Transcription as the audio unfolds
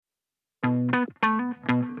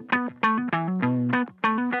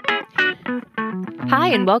Hi,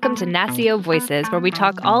 and welcome to NASCIO Voices, where we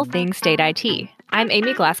talk all things state IT. I'm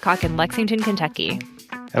Amy Glasscock in Lexington, Kentucky.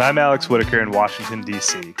 And I'm Alex Whitaker in Washington,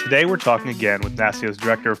 D.C. Today we're talking again with NASCIO's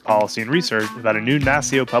Director of Policy and Research about a new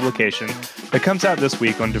NASCIO publication that comes out this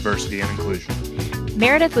week on diversity and inclusion.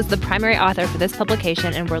 Meredith was the primary author for this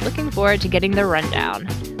publication, and we're looking forward to getting the rundown.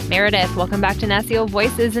 Meredith, welcome back to NASCIO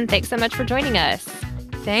Voices, and thanks so much for joining us.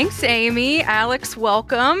 Thanks, Amy. Alex,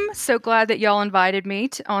 welcome. So glad that y'all invited me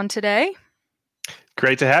on today.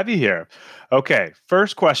 Great to have you here. Okay,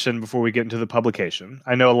 first question before we get into the publication.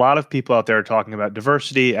 I know a lot of people out there are talking about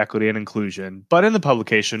diversity, equity, and inclusion, but in the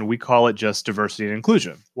publication, we call it just diversity and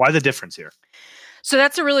inclusion. Why the difference here? So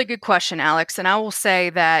that's a really good question, Alex. And I will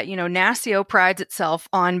say that, NASCIO prides itself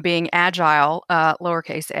on being agile,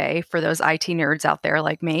 lowercase a, for those IT nerds out there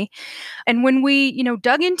like me. And when we,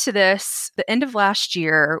 dug into this, the end of last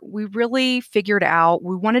year, we really figured out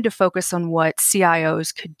we wanted to focus on what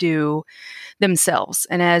CIOs could do themselves.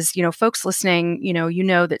 And as, folks listening, you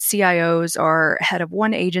know that CIOs are head of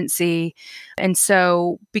one agency. And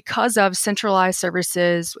so because of centralized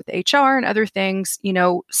services with HR and other things,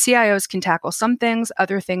 CIOs can tackle some things,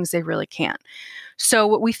 other things they really can't. So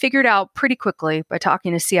what we figured out pretty quickly by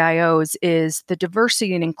talking to CIOs is the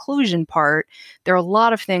diversity and inclusion part. There are a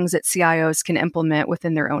lot of things that CIOs can implement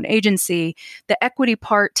within their own agency. The equity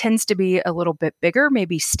part tends to be a little bit bigger,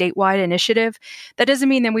 maybe statewide initiative. That doesn't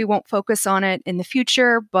mean that we won't focus on it in the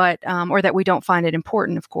future, but or that we don't find it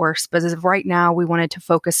important, of course. But as of right now, we wanted to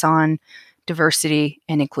focus on diversity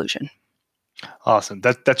and inclusion. Awesome.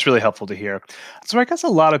 That's really helpful to hear. So I guess a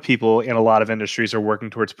lot of people in a lot of industries are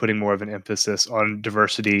working towards putting more of an emphasis on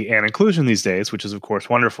diversity and inclusion these days, which is, of course,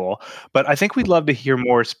 wonderful. But I think we'd love to hear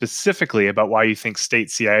more specifically about why you think state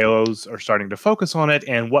CIOs are starting to focus on it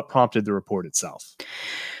and what prompted the report itself.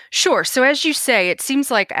 Sure. So as you say, it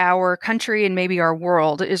seems like our country and maybe our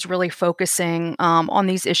world is really focusing on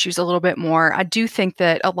these issues a little bit more. I do think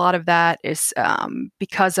that a lot of that is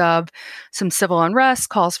because of some civil unrest,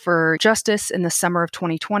 calls for justice in the summer of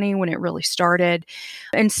 2020 when it really started.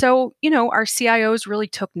 And so, our CIOs really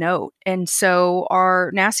took note. And so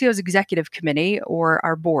our NASCIO's executive committee, or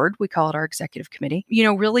our board, we call it our executive committee,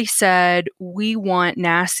 really said we want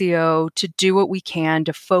NASCIO to do what we can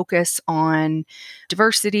to focus on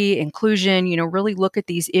diversity, inclusion, really look at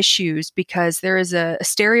these issues because there is a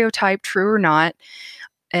stereotype, true or not,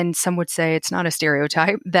 and some would say it's not a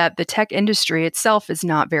stereotype, that the tech industry itself is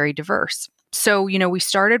not very diverse. So, we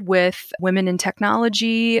started with women in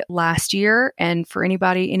technology last year. And for any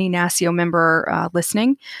NASCIO member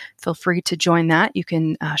listening, feel free to join that. You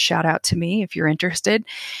can shout out to me if you're interested.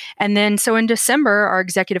 And then, so in December, our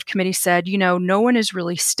executive committee said, no one is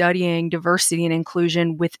really studying diversity and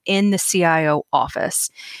inclusion within the CIO office.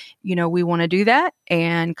 We want to do that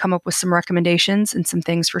and come up with some recommendations and some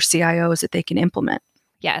things for CIOs that they can implement.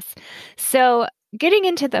 Yes. So getting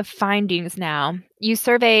into the findings now, you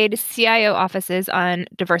surveyed CIO offices on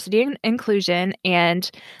diversity and inclusion,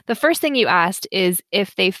 and the first thing you asked is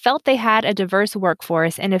if they felt they had a diverse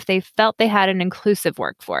workforce and if they felt they had an inclusive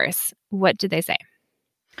workforce. What did they say?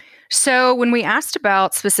 So when we asked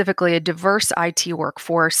about specifically a diverse IT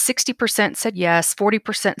workforce, 60% said yes,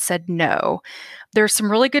 40% said no. There's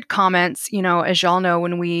some really good comments. As y'all know,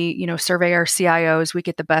 when we, survey our CIOs, we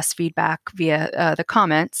get the best feedback via the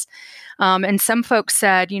comments. And some folks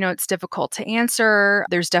said, it's difficult to answer.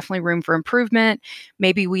 There's definitely room for improvement.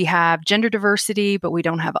 Maybe we have gender diversity, but we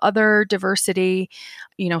don't have other diversity,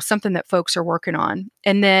 something that folks are working on.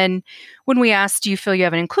 And then when we asked, do you feel you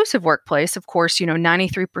have an inclusive workplace? Of course,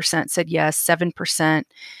 93% said yes, 7%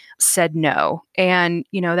 said no. And,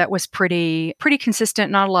 that was pretty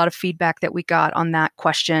consistent, not a lot of feedback that we got on that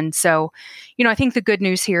question. So, I think the good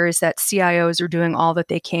news here is that CIOs are doing all that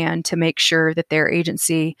they can to make sure that their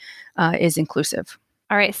agency is inclusive.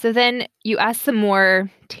 All right. So then you ask some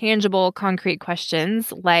more tangible, concrete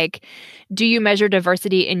questions like, do you measure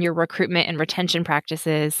diversity in your recruitment and retention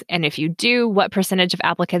practices? And if you do, what percentage of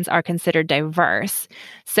applicants are considered diverse?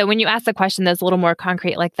 So when you ask the question that's a little more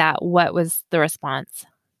concrete like that, what was the response?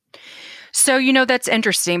 So, that's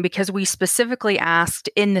interesting because we specifically asked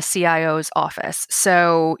in the CIO's office.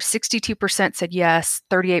 So 62% said yes,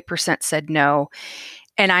 38% said no.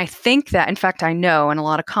 And I think that, in fact, I know, and a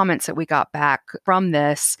lot of comments that we got back from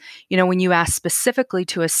this, when you ask specifically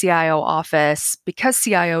to a CIO office, because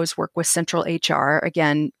CIOs work with central HR,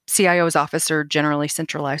 again, CIO's office are generally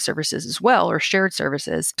centralized services as well, or shared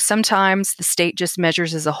services. Sometimes the state just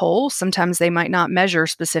measures as a whole. Sometimes they might not measure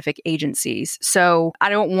specific agencies. So I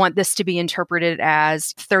don't want this to be interpreted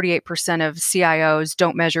as 38% of CIOs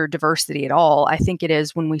don't measure diversity at all. I think it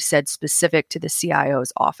is when we said specific to the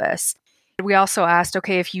CIO's office. We also asked,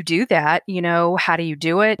 okay, if you do that, how do you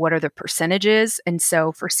do it? What are the percentages? And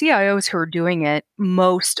so for CIOs who are doing it,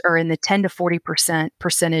 most are in the 10 to 40%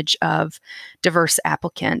 percentage of diverse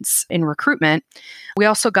applicants in recruitment. We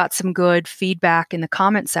also got some good feedback in the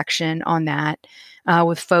comment section on that,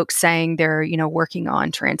 with folks saying they're, working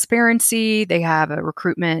on transparency. They have a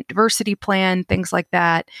recruitment diversity plan, things like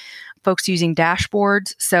that. Folks using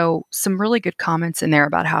dashboards. So some really good comments in there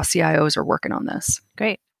about how CIOs are working on this.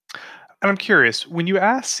 Great. And I'm curious, when you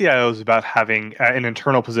ask CIOs about having an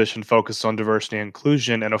internal position focused on diversity and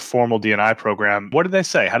inclusion and a formal D&I program, what did they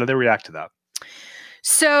say? How did they react to that?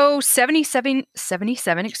 So 77%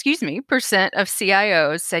 of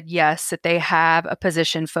CIOs said yes, that they have a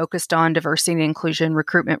position focused on diversity and inclusion,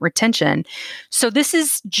 recruitment, retention. So this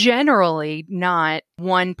is generally not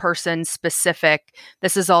one person specific.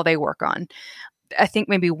 This is all they work on. I think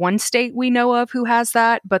maybe one state we know of who has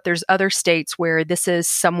that, but there's other states where this is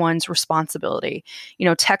someone's responsibility.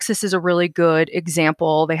 Texas is a really good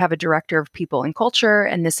example. They have a director of people and culture,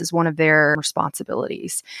 and this is one of their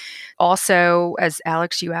responsibilities. Also, as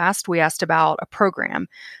Alex, you asked, we asked about a program.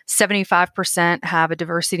 75% have a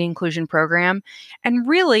diversity inclusion program. And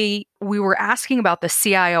really, we were asking about the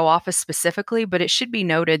CIO office specifically, but it should be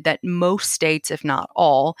noted that most states, if not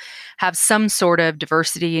all, have some sort of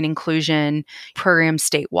diversity and inclusion program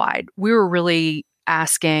statewide. We were really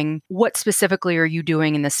asking, what specifically are you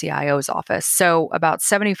doing in the CIO's office? So about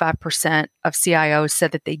 75% of CIOs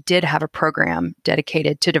said that they did have a program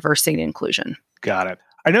dedicated to diversity and inclusion. Got it.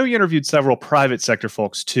 I know you interviewed several private sector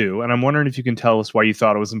folks too, and I'm wondering if you can tell us why you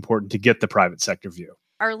thought it was important to get the private sector view.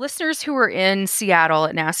 Our listeners who were in Seattle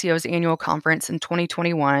at NASCIO's annual conference in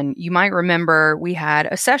 2021, you might remember we had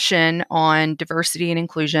a session on diversity and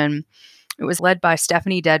inclusion. It was led by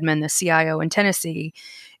Stephanie Dedman, the CIO in Tennessee,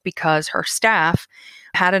 because her staff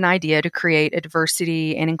had an idea to create a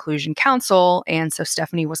diversity and inclusion council. And so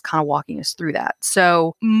Stephanie was kind of walking us through that.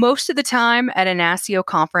 So most of the time at a NASCIO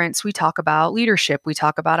conference, we talk about leadership. We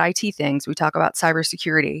talk about IT things. We talk about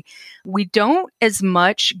cybersecurity. We don't as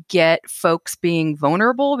much get folks being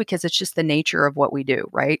vulnerable because it's just the nature of what we do,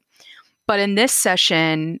 right? But in this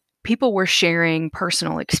session, people were sharing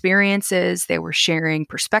personal experiences. They were sharing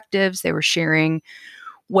perspectives. They were sharing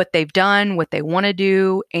what they've done, what they want to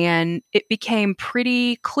do. And it became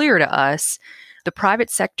pretty clear to us the private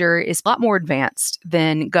sector is a lot more advanced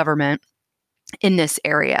than government in this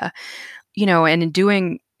area. And in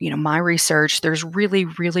doing my research, there's really,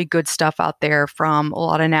 really good stuff out there from a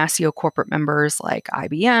lot of NASCIO corporate members like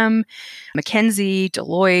IBM, McKinsey,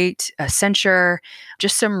 Deloitte, Accenture,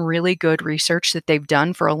 just some really good research that they've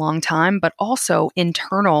done for a long time, but also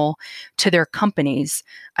internal to their companies.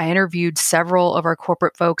 I interviewed several of our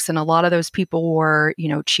corporate folks, and a lot of those people were,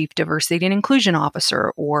 chief diversity and inclusion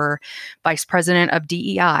officer or vice president of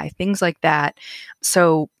DEI, things like that.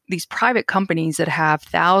 So these private companies that have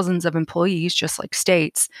thousands of employees, just like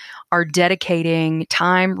states, are dedicating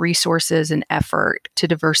time, resources, and effort to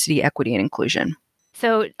diversity, equity, and inclusion.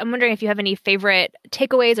 So I'm wondering if you have any favorite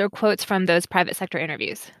takeaways or quotes from those private sector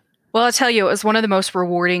interviews. Well, I'll tell you, it was one of the most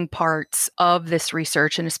rewarding parts of this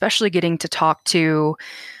research, and especially getting to talk to,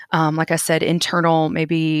 like I said, internal,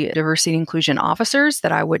 maybe diversity and inclusion officers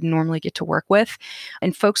that I wouldn't normally get to work with,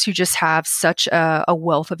 and folks who just have such a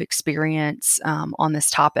wealth of experience on this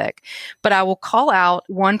topic. But I will call out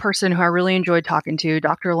one person who I really enjoyed talking to,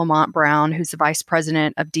 Dr. Lamont Brown, who's the vice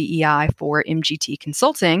president of DEI for MGT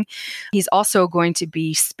Consulting. He's also going to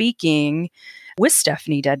be speaking with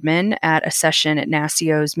Stephanie Dedman at a session at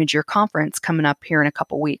NASCIO's mid-year conference coming up here in a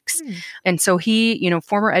couple weeks. And so he,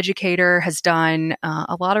 former educator, has done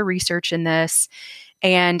a lot of research in this.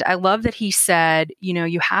 And I love that he said,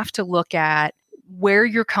 you have to look at where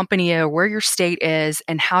your company or where your state is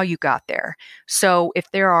and how you got there. So if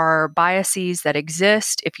there are biases that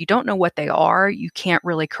exist, if you don't know what they are, you can't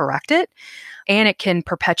really correct it. And it can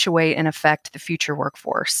perpetuate and affect the future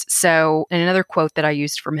workforce. So, and another quote that I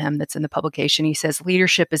used from him that's in the publication, he says,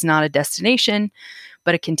 leadership is not a destination,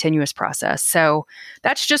 but a continuous process. So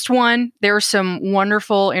that's just one. There were some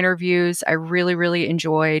wonderful interviews. I really, really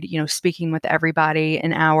enjoyed, speaking with everybody.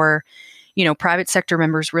 And our, private sector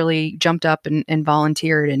members really jumped up and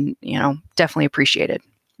volunteered and, definitely appreciated.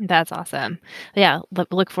 That's awesome. Yeah,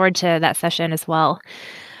 look forward to that session as well.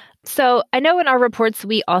 So I know in our reports,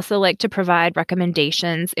 we also like to provide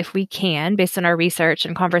recommendations if we can, based on our research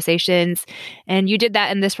and conversations. And you did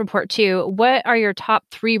that in this report too. What are your top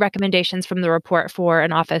 3 recommendations from the report for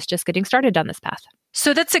an office just getting started down this path?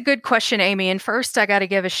 So that's a good question, Amy. And first, I got to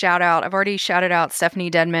give a shout out. I've already shouted out Stephanie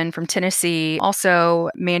Denman from Tennessee, also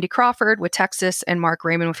Mandy Crawford with Texas, and Mark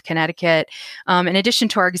Raymond with Connecticut. In addition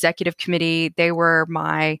to our executive committee, they were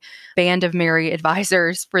my band of merry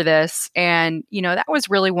advisors for this. And, that was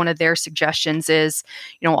really one of their suggestions is,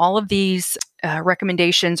 all of these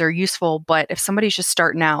recommendations are useful, but if somebody's just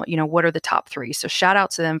starting out, what are the top 3? So shout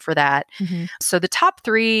out to them for that. Mm-hmm. So the top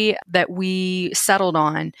 3 that we settled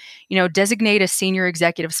on, designate a senior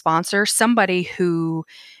executive sponsor, somebody who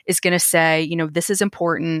is going to say, this is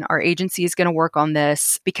important. Our agency is going to work on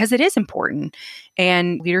this because it is important.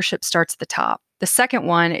 And leadership starts at the top. The second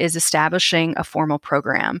one is establishing a formal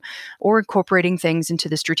program or incorporating things into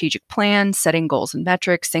the strategic plan, setting goals and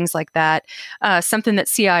metrics, things like that, something that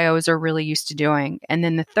CIOs are really used to doing. And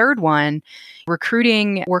then the third one,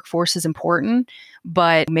 recruiting workforce is important,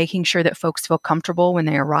 but making sure that folks feel comfortable when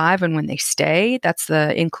they arrive and when they stay. That's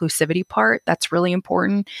the inclusivity part. That's really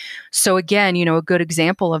important. So again, a good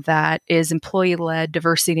example of that is employee-led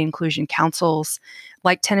diversity and inclusion councils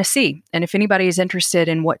like Tennessee. And if anybody is interested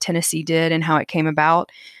in what Tennessee did and how it came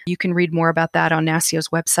about, you can read more about that on NASCIO's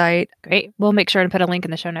website. Great. We'll make sure to put a link in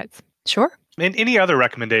the show notes. Sure. And any other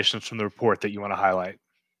recommendations from the report that you want to highlight?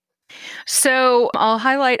 So I'll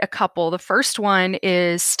highlight a couple. The first one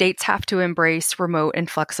is states have to embrace remote and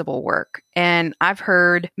flexible work. And I've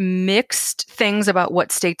heard mixed things about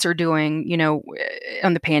what states are doing.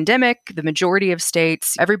 On the pandemic, the majority of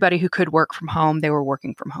states, everybody who could work from home, they were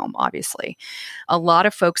working from home, obviously. A lot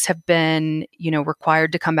of folks have been,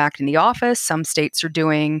 required to come back in the office. Some states are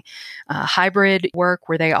doing hybrid work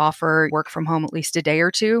where they offer work from home at least a day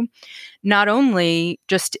or two. Not only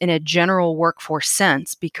just in a general workforce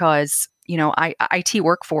sense, because IT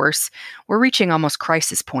workforce, we're reaching almost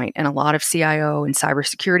crisis point in a lot of CIO and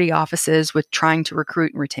cybersecurity offices with trying to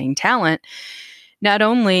recruit and retain talent. Not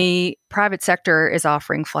only private sector is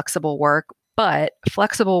offering flexible work, but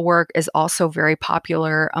flexible work is also very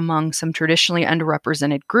popular among some traditionally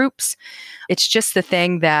underrepresented groups. It's just the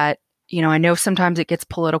thing that I know sometimes it gets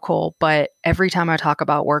political, but every time I talk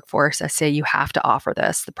about workforce, I say you have to offer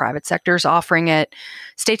this. The private sector is offering it.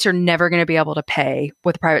 States are never going to be able to pay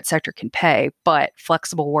what the private sector can pay, but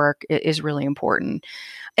flexible work is really important.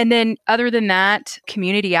 And then other than that,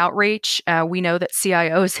 community outreach. We know that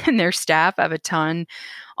CIOs and their staff have a ton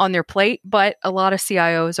on their plate, but a lot of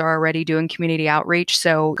CIOs are already doing community outreach.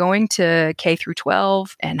 So going to K through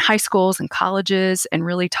 12 and high schools and colleges and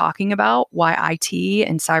really talking about why IT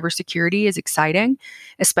and cybersecurity is exciting,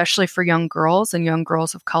 especially for young girls and young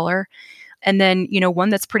girls of color. And then, one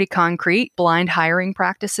that's pretty concrete, blind hiring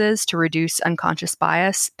practices to reduce unconscious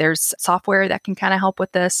bias. There's software that can kind of help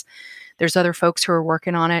with this. There's other folks who are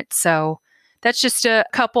working on it. So that's just a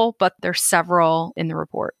couple, but there's several in the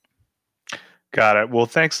report. Got it. Well,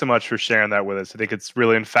 thanks so much for sharing that with us. I think it's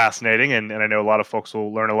really fascinating, and I know a lot of folks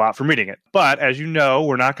will learn a lot from reading it. But as you know,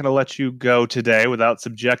 we're not going to let you go today without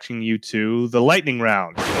subjecting you to the lightning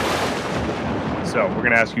round. So we're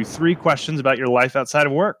going to ask you 3 questions about your life outside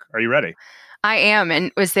of work. Are you ready? I am.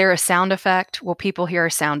 And was there a sound effect? Will people hear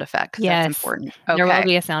a sound effect? Yes. That's important. Okay. There will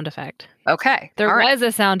be a sound effect. Okay. There was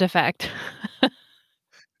a sound effect.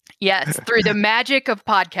 Yes. Through the magic of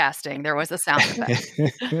podcasting, there was a sound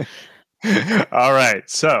effect. All right.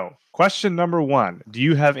 So question number 1. Do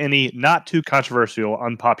you have any not too controversial,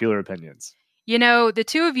 unpopular opinions? The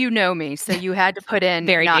two of you know me, so you had to put in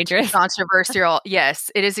very not dangerous. Too controversial. Yes,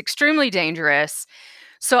 it is extremely dangerous.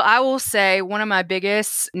 So I will say one of my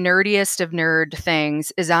biggest, nerdiest of nerd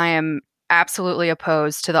things is I am absolutely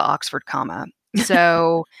opposed to the Oxford comma.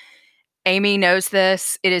 So Amy knows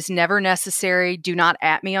this. It is never necessary. Do not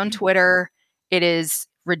 @ me on Twitter. It is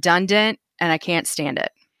redundant, and I can't stand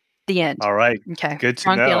it. The end. All right. Okay. Good to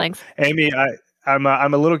Strong know. feelings. Amy, I'm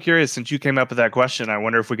a little curious since you came up with that question. I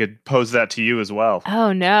wonder if we could pose that to you as well.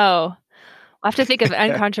 Oh, no. I'll have to think of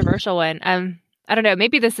an uncontroversial one. I don't know.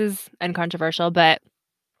 Maybe this is uncontroversial, but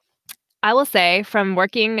I will say from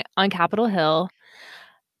working on Capitol Hill,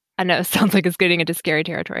 I know it sounds like it's getting into scary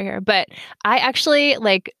territory here, but I actually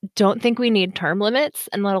don't think we need term limits.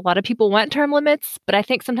 And a lot of people want term limits, but I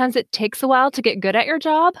think sometimes it takes a while to get good at your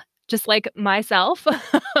job, just like myself,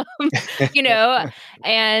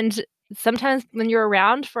 and sometimes when you're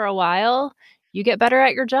around for a while, you get better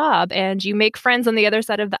at your job and you make friends on the other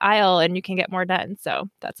side of the aisle and you can get more done. So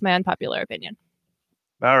that's my unpopular opinion.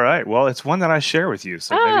 All right. Well, it's one that I share with you,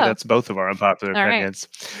 so maybe that's both of our unpopular All right. opinions.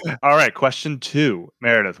 All right. Question 2,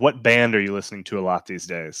 Meredith. What band are you listening to a lot these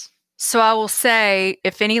days? So I will say,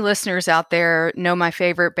 if any listeners out there know my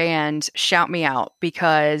favorite band, shout me out,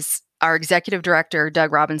 because our executive director,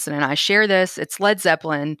 Doug Robinson, and I share this. It's Led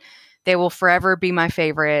Zeppelin. They will forever be my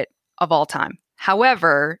favorite of all time.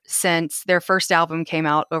 However, since their first album came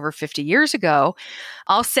out over 50 years ago,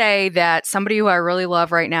 I'll say that somebody who I really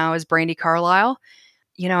love right now is Brandi Carlile.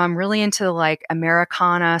 You know, I'm really into like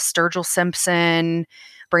Americana, Sturgill Simpson,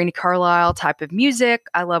 Brandi Carlile type of music.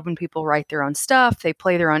 I love when people write their own stuff. They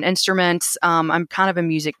play their own instruments. I'm kind of a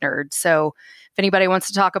music nerd. So if anybody wants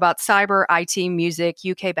to talk about cyber, IT, music,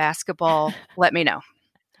 UK basketball, let me know.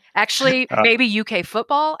 Actually, maybe UK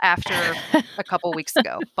football after a couple weeks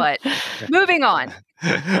ago. But moving on.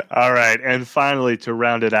 All right. And finally, to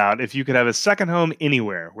round it out, if you could have a second home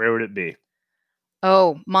anywhere, where would it be?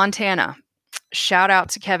 Oh, Montana. Shout out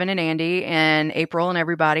to Kevin and Andy and April and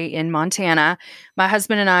everybody in Montana. My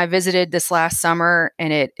husband and I visited this last summer,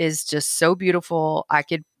 and it is just so beautiful. I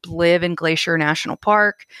could live in Glacier National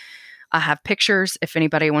Park. I have pictures if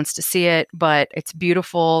anybody wants to see it, but it's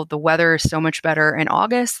beautiful. The weather is so much better in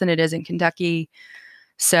August than it is in Kentucky.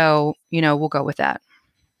 So, we'll go with that.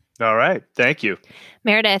 All right. Thank you.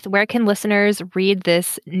 Meredith, where can listeners read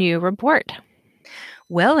this new report?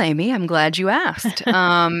 Well, Amy, I'm glad you asked.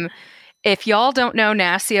 If y'all don't know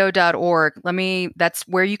NASCIO.org, that's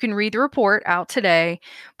where you can read the report out today.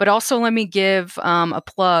 But also let me give a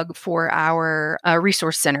plug for our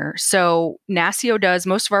resource center. So NASCIO does,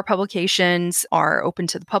 most of our publications are open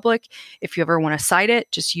to the public. If you ever want to cite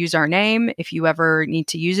it, just use our name. If you ever need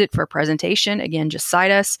to use it for a presentation, again, just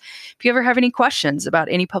cite us. If you ever have any questions about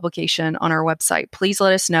any publication on our website, please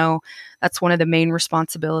let us know. That's one of the main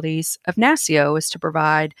responsibilities of NASCIO, is to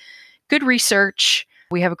provide good research.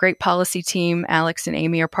 We have a great policy team. Alex and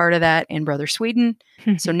Amy are part of that, and Brother Sweden.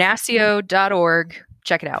 So NASCIO.org,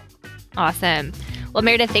 check it out. Awesome. Well,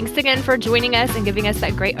 Meredith, thanks again for joining us and giving us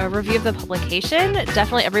that great overview of the publication.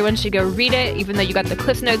 Definitely everyone should go read it, even though you got the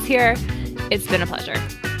Cliff Notes here. It's been a pleasure.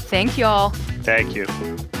 Thank y'all. Thank you.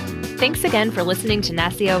 Thanks again for listening to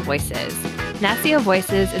NASCIO Voices. NASCIO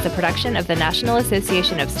Voices is a production of the National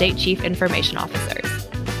Association of State Chief Information Officers.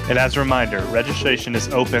 And as a reminder, registration is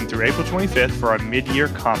open through April 25th for our mid-year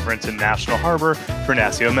conference in National Harbor for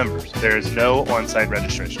NASCIO members. There is no on-site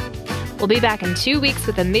registration. We'll be back in 2 weeks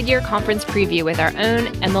with a mid-year conference preview with our own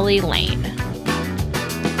Emily Lane.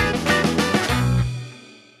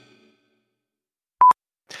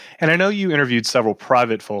 And I know you interviewed several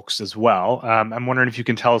private folks as well. I'm wondering if you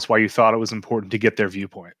can tell us why you thought it was important to get their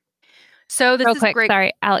viewpoint. So this Real is quick, great.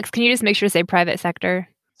 Sorry, Alex, can you just make sure to say private sector?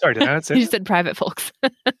 Sorry, did I not say You that? said private folks.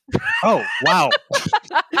 Oh, wow.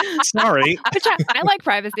 Sorry. Which I like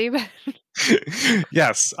privacy, but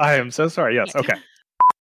Yes, I am so sorry. Yes, okay.